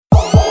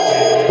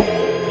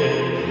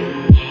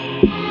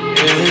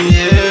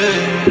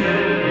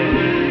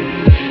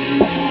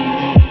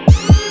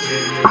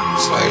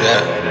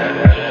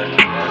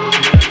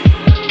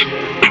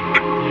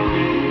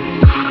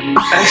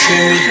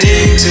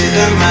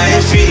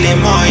feeling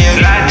more, yeah.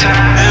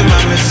 And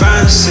mommy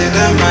fancy,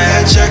 that my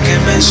head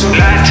checking me so.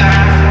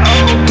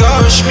 Oh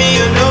gosh, me,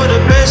 you know the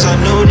best, I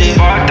know that.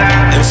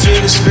 And feel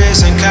the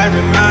space and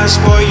carry my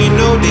boy, you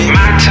know that.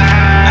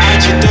 I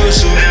just do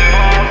so.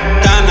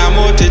 Dan I'm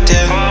out to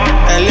tell.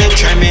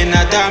 Electra me,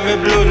 na dame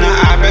blue, na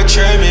I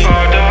betray me.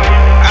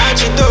 I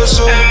just do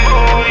so.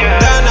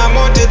 Dan I'm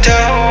out to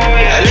tell.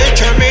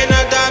 Electra me,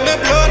 na dame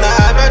blue, na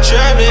I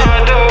betray me.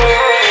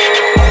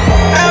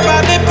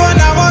 Everybody put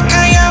na walk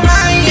on your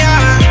Maya.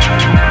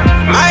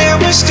 Maya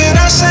wish that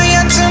I say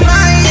it to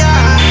Maya.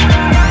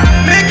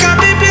 Make a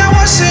baby, I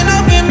was in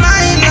up in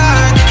my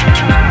life.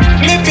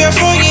 Make your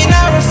phone in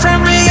our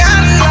friend, me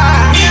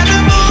Allah. Me and the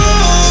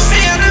move,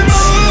 me and the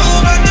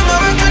move. But the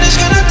moment when it's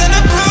got nothing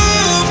to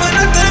prove,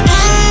 nothing to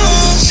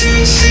prove.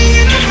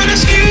 See, enough for the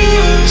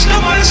excuse, no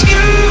more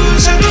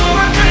excuse. I know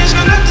my friends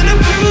got nothing to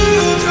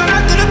prove, got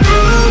nothing to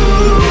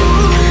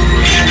prove.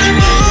 Me and the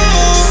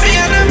move, me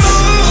and the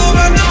move.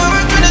 But the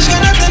moment when it's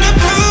got nothing to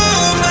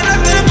prove,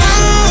 nothing to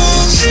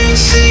prove.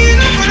 See,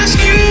 enough for the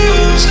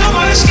excuse, no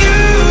more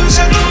excuse.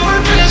 I know my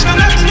friends got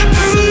nothing to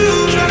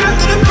prove, got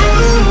nothing to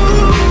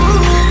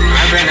prove.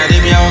 My brain, I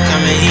did me all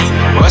coming here.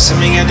 What's the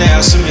meaning of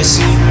that? So me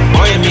see.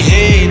 Boy, me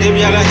hey, they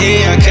be all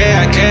hey, I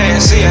care,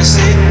 see.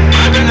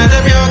 My brain, I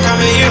did me all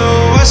coming here.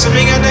 What's the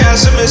meaning of that?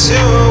 So me see.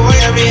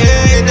 Boy, me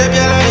hey, they be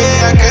all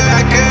hey, I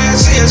care,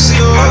 see.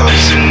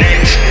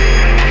 Hallucinate,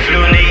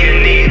 flow in your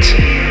needs,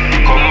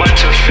 come out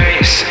to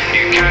face.